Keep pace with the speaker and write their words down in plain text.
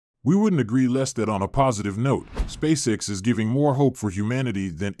We wouldn't agree less that on a positive note, SpaceX is giving more hope for humanity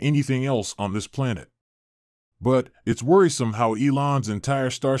than anything else on this planet. But it's worrisome how Elon's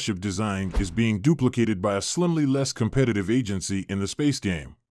entire Starship design is being duplicated by a slimly less competitive agency in the space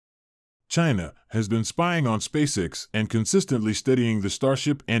game. China has been spying on SpaceX and consistently studying the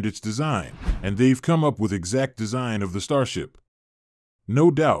Starship and its design, and they've come up with exact design of the Starship. No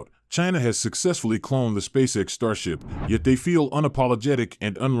doubt, China has successfully cloned the SpaceX Starship, yet they feel unapologetic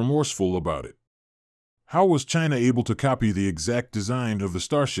and unremorseful about it. How was China able to copy the exact design of the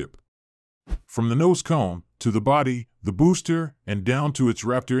Starship? From the nose cone, to the body, the booster, and down to its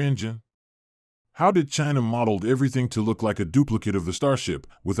Raptor engine? How did China model everything to look like a duplicate of the Starship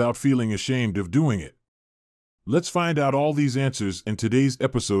without feeling ashamed of doing it? Let's find out all these answers in today's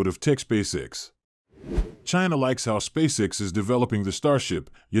episode of Tech SpaceX. China likes how SpaceX is developing the Starship,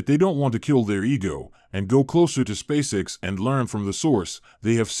 yet they don't want to kill their ego and go closer to SpaceX and learn from the source.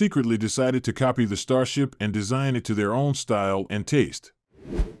 They have secretly decided to copy the Starship and design it to their own style and taste.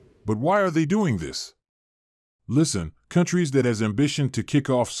 But why are they doing this? Listen, countries that has ambition to kick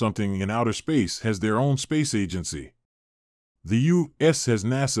off something in outer space has their own space agency. The US has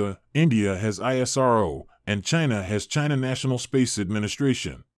NASA, India has ISRO, and China has China National Space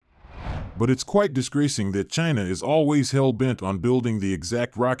Administration. But it's quite disgracing that China is always hell-bent on building the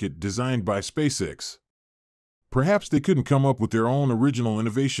exact rocket designed by SpaceX. Perhaps they couldn't come up with their own original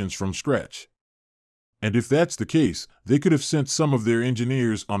innovations from scratch. And if that's the case, they could have sent some of their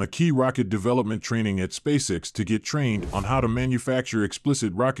engineers on a key rocket development training at SpaceX to get trained on how to manufacture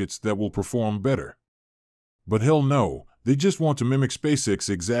explicit rockets that will perform better. But hell no, they just want to mimic SpaceX's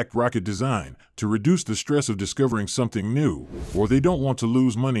exact rocket design to reduce the stress of discovering something new, or they don't want to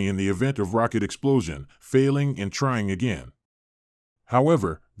lose money in the event of rocket explosion, failing and trying again.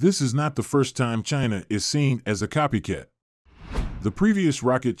 However, this is not the first time China is seen as a copycat. The previous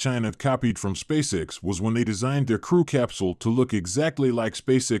rocket China copied from SpaceX was when they designed their crew capsule to look exactly like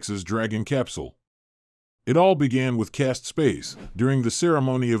SpaceX's Dragon capsule. It all began with Cast Space during the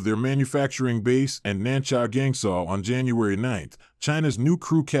ceremony of their manufacturing base and Nansha Gangseo on January 9th. China's new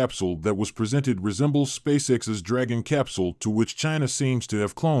crew capsule that was presented resembles SpaceX's Dragon capsule, to which China seems to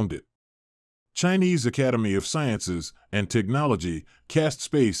have cloned it. Chinese Academy of Sciences and Technology, Cast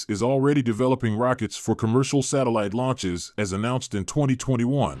Space is already developing rockets for commercial satellite launches as announced in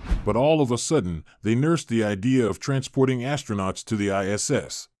 2021, but all of a sudden, they nursed the idea of transporting astronauts to the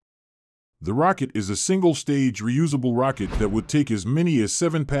ISS. The rocket is a single-stage reusable rocket that would take as many as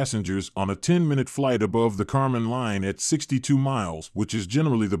 7 passengers on a 10-minute flight above the Kármán line at 62 miles, which is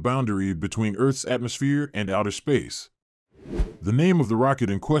generally the boundary between Earth's atmosphere and outer space. The name of the rocket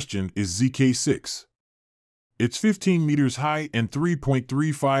in question is ZK6. It's 15 meters high and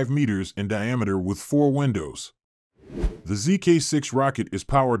 3.35 meters in diameter with 4 windows. The ZK6 rocket is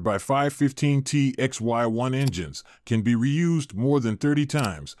powered by 515T XY1 engines, can be reused more than 30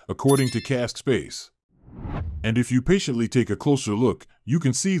 times, according to Cast Space. And if you patiently take a closer look, you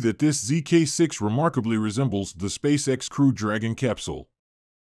can see that this ZK6 remarkably resembles the SpaceX Crew Dragon capsule.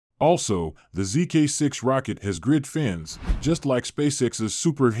 Also, the ZK6 rocket has grid fins, just like SpaceX's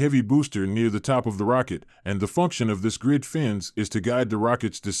Super Heavy booster near the top of the rocket, and the function of this grid fins is to guide the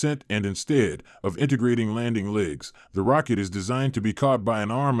rocket's descent, and instead of integrating landing legs, the rocket is designed to be caught by an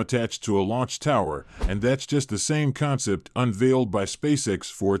arm attached to a launch tower, and that's just the same concept unveiled by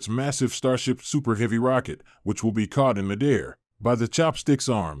SpaceX for its massive Starship Super Heavy rocket, which will be caught in midair by the chopsticks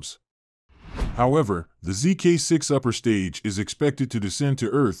arms. However, the ZK6 upper stage is expected to descend to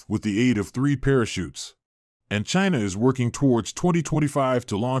Earth with the aid of 3 parachutes. And China is working towards 2025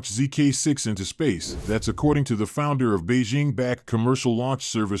 to launch ZK6 into space. That's according to the founder of Beijing-backed commercial launch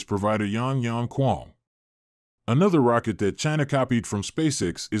service provider Yang Kwang. Another rocket that China copied from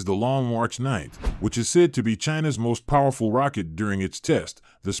SpaceX is the Long March 9, which is said to be China's most powerful rocket. During its test,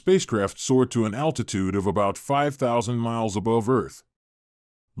 the spacecraft soared to an altitude of about 5,000 miles above Earth.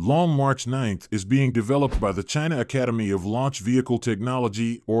 Long March 9 is being developed by the China Academy of Launch Vehicle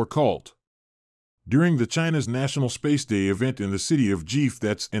Technology, or CALT. During the China's National Space Day event in the city of Jief,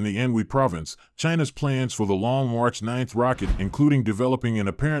 that's in the Anhui province, China's plans for the Long March 9 rocket, including developing an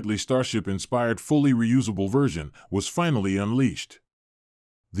apparently Starship-inspired fully reusable version, was finally unleashed.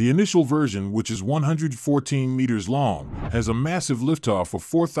 The initial version, which is 114 meters long, has a massive liftoff of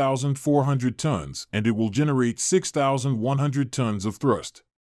 4,400 tons, and it will generate 6,100 tons of thrust.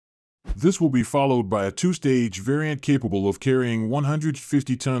 This will be followed by a 2-stage variant capable of carrying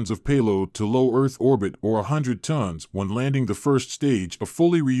 150 tons of payload to low Earth orbit, or 100 tons when landing the first stage. A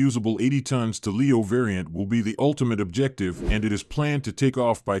fully reusable 80 tons to LEO variant will be the ultimate objective, and it is planned to take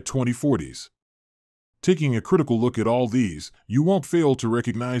off by 2040s. Taking a critical look at all these, you won't fail to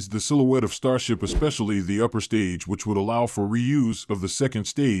recognize the silhouette of Starship, especially the upper stage, which would allow for reuse of the second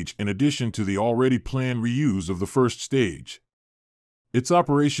stage in addition to the already planned reuse of the first stage. Its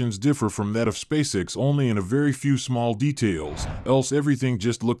operations differ from that of SpaceX only in a very few small details, else everything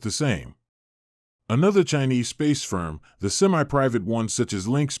just looked the same. Another Chinese space firm, the semi-private ones such as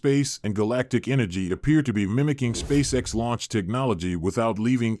Link Space and Galactic Energy, appear to be mimicking SpaceX launch technology without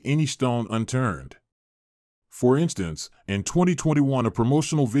leaving any stone unturned. For instance, in 2021, a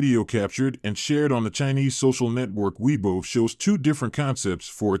promotional video captured and shared on the Chinese social network Weibo shows two different concepts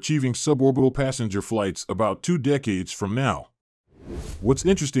for achieving suborbital passenger flights about 2 decades from now. What's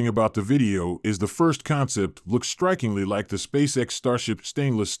interesting about the video is the first concept looks strikingly like the SpaceX Starship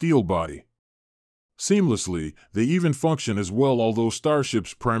stainless steel body. Seamlessly, they even function as well, although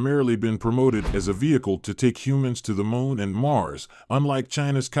Starship's primarily been promoted as a vehicle to take humans to the Moon and Mars. Unlike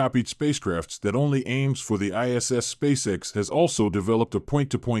China's copied spacecrafts that only aims for the ISS, SpaceX has also developed a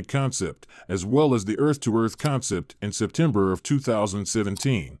point-to-point concept, as well as the Earth-to-Earth concept in September of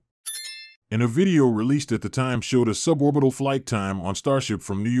 2017. In a video released at the time showed a suborbital flight time on Starship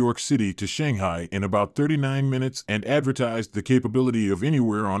from New York City to Shanghai in about 39 minutes and advertised the capability of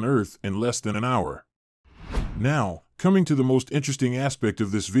anywhere on Earth in less than an hour. Now, coming to the most interesting aspect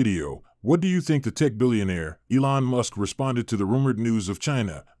of this video, what do you think the tech billionaire, Elon Musk, responded to the rumored news of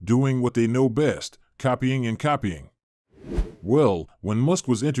China doing what they know best, copying and copying? Well, when Musk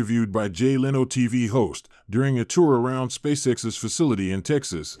was interviewed by Jay Leno TV host during a tour around SpaceX's facility in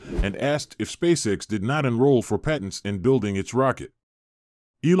Texas and asked if SpaceX did not enroll for patents in building its rocket,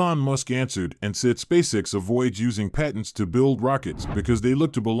 Elon Musk answered and said SpaceX avoids using patents to build rockets because they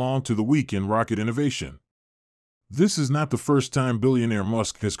look to belong to the weak in rocket innovation. This is not the first time billionaire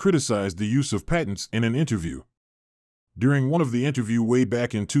Musk has criticized the use of patents in an interview. During one of the interviews way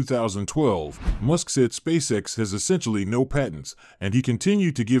back in 2012, Musk said SpaceX has essentially no patents, and he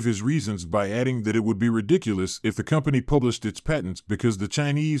continued to give his reasons by adding that it would be ridiculous if the company published its patents because the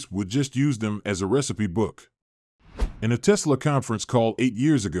Chinese would just use them as a recipe book. In a Tesla conference call 8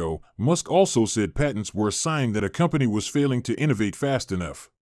 years ago, Musk also said patents were a sign that a company was failing to innovate fast enough.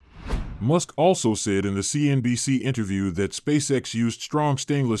 Musk also said in the CNBC interview that SpaceX used strong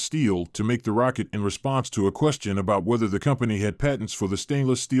stainless steel to make the rocket in response to a question about whether the company had patents for the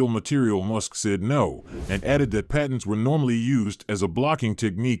stainless steel material. Musk said no, and added that patents were normally used as a blocking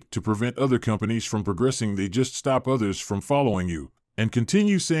technique to prevent other companies from progressing. They just stop others from following you, and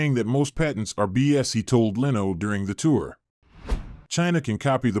continue saying that most patents are BS, he told Leno during the tour. China can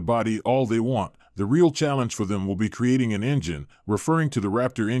copy the body all they want. The real challenge for them will be creating an engine, referring to the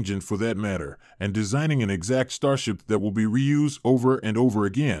Raptor engine for that matter, and designing an exact Starship that will be reused over and over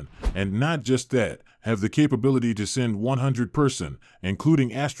again, and not just that, have the capability to send 100 person,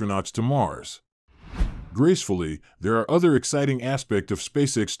 including astronauts, to Mars. Gracefully, there are other exciting aspects of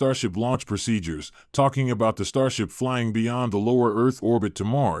SpaceX Starship launch procedures, talking about the Starship flying beyond the lower Earth orbit to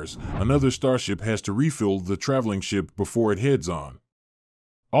Mars. Another Starship has to refill the traveling ship before it heads on.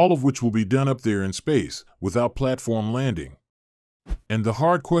 All of which will be done up there in space, without platform landing. And the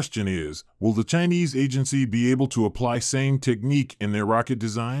hard question is, will the Chinese agency be able to apply same technique in their rocket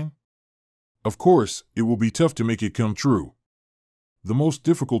design? Of course, it will be tough to make it come true. The most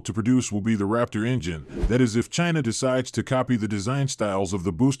difficult to produce will be the Raptor engine. That is, if China decides to copy the design styles of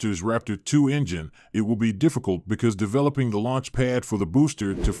the booster's Raptor 2 engine, it will be difficult because developing the launch pad for the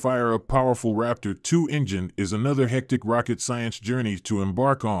booster to fire a powerful Raptor 2 engine is another hectic rocket science journey to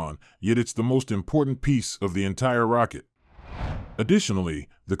embark on, yet it's the most important piece of the entire rocket. Additionally,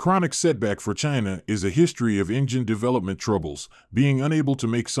 the chronic setback for China is a history of engine development troubles, being unable to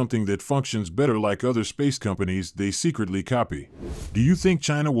make something that functions better like other space companies they secretly copy. Do you think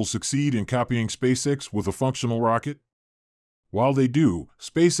China will succeed in copying SpaceX with a functional rocket? While they do,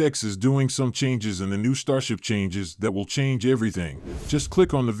 SpaceX is doing some changes in the new Starship changes that will change everything. Just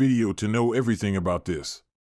click on the video to know everything about this.